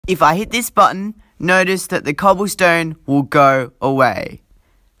if I hit this button, notice that the cobblestone will go away.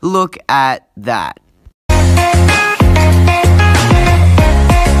 Look at that.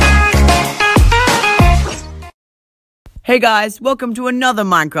 Hey guys, welcome to another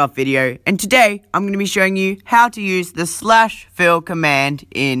Minecraft video, and today I'm going to be showing you how to use the /fill command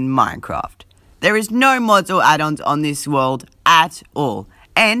in Minecraft. There is no mods or add-ons on this world at all,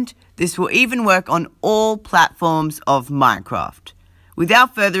 and this will even work on all platforms of Minecraft.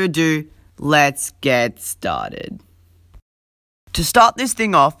 Without further ado, let's get started. To start this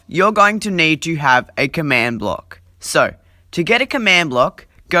thing off, you're going to need to have a command block. So, to get a command block,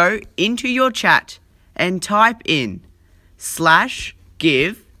 go into your chat and type in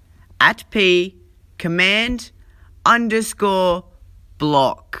 /give @p command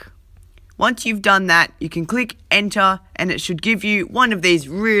 _block. Once you've done that, you can click enter and it should give you one of these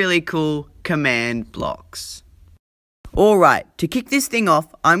really cool command blocks. Alright, to kick this thing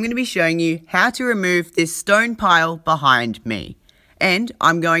off, I'm going to be showing you how to remove this stone pile behind me. And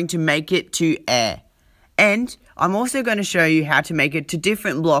I'm going to make it to air. And I'm also going to show you how to make it to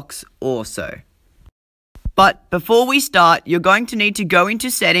different blocks also. But before we start, you're going to need to go into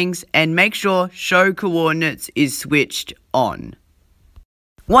settings and make sure show coordinates is switched on.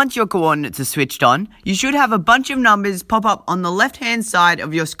 Once your coordinates are switched on, you should have a bunch of numbers pop up on the left hand side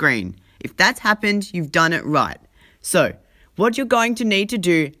of your screen. If that's happened, you've done it right. So, what you're going to need to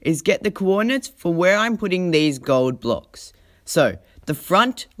do is get the coordinates for where I'm putting these gold blocks. So, the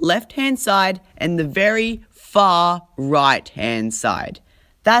front left hand side and the very far right hand side.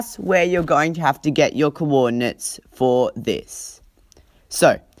 That's where you're going to have to get your coordinates for this.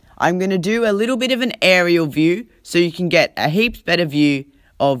 So, I'm going to do a little bit of an aerial view so you can get a heaps better view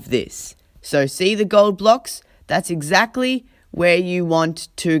of this. So, see the gold blocks? That's exactly where you want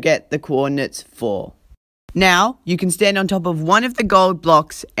to get the coordinates for. Now, you can stand on top of one of the gold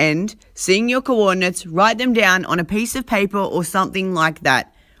blocks and, seeing your coordinates, write them down on a piece of paper or something like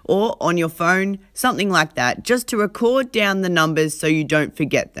that. Or on your phone, something like that, just to record down the numbers so you don't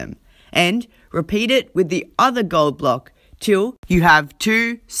forget them. And repeat it with the other gold block till you have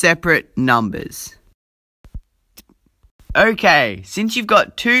two separate numbers. Okay, since you've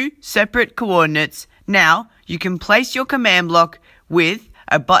got two separate coordinates, now you can place your command block with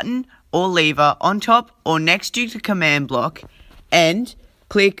a button or lever on top or next to the command block and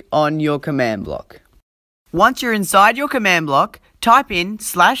click on your command block. Once you're inside your command block, type in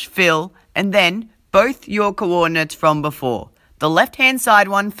 /fill and then both your coordinates from before. The left hand side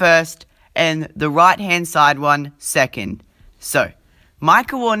one first and the right hand side one second. So, my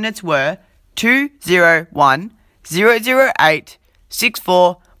coordinates were 201 008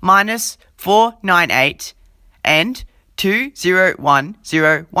 64 minus 498 and 201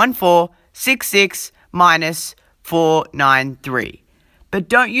 014 66 minus 493. But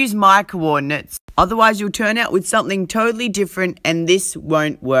don't use my coordinates, otherwise you'll turn out with something totally different and this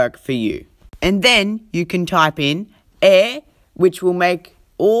won't work for you. And then you can type in air, which will make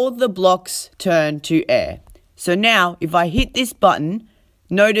all the blocks turn to air. So now, if I hit this button,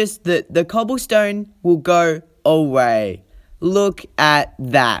 notice that the cobblestone will go away. Look at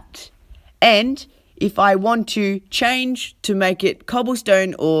that. And if I want to change to make it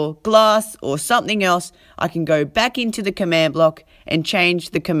cobblestone or glass or something else, I can go back into the command block and change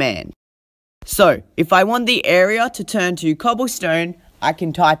the command. So, if I want the area to turn to cobblestone, I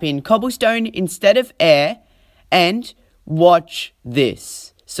can type in cobblestone instead of air and watch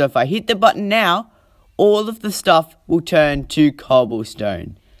this. So if I hit the button now, all of the stuff will turn to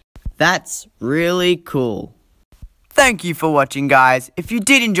cobblestone. That's really cool. Thank you for watching, guys. If you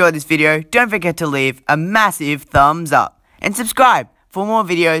did enjoy this video, don't forget to leave a massive thumbs up and subscribe for more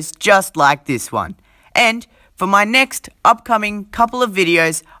videos just like this one. And for my next upcoming couple of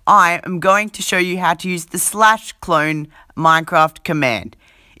videos, I am going to show you how to use the /clone Minecraft command.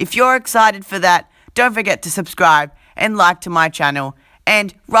 If you're excited for that, don't forget to subscribe and like to my channel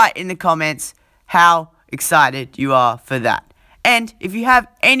and write in the comments how excited you are for that. And if you have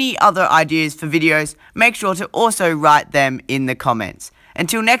any other ideas for videos, make sure to also write them in the comments.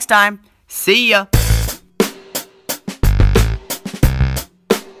 Until next time, see ya!